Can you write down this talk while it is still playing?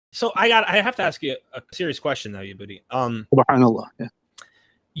So I have to ask you a serious question though, Yabudi. Subhanallah. Yeah.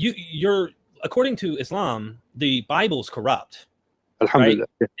 You're according to Islam, the Bible's corrupt. Alhamdulillah.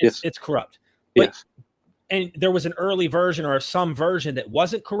 Right? Yes. It's corrupt. But, Yes. And there was an early version or some version that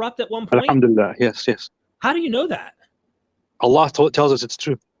wasn't corrupt at one point. Alhamdulillah. Yes. Yes. How do you know that? Allah tells us it's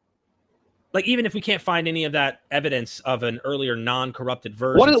true. Like, even if we can't find any of that evidence of an earlier non-corrupted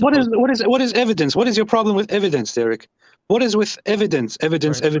version. What is evidence? What is your problem with evidence, Derek? What is with evidence?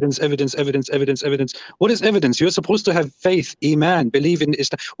 Evidence, Right. evidence. What is evidence? You're supposed to have faith, iman, believe in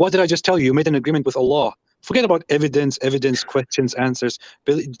Islam. What did I just tell you? You made an agreement with Allah. Forget about evidence, questions, answers.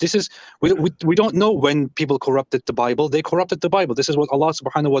 This is we don't know when people corrupted the Bible. They corrupted the Bible. This is what Allah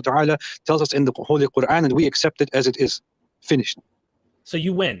subhanahu wa ta'ala tells us in the Holy Quran, and we accept it as it is. Finished. So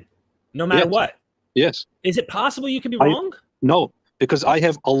you win, no matter what. Yes. Is it possible you can be wrong? No, because I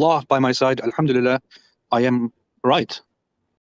have Allah by my side. Alhamdulillah, I am right.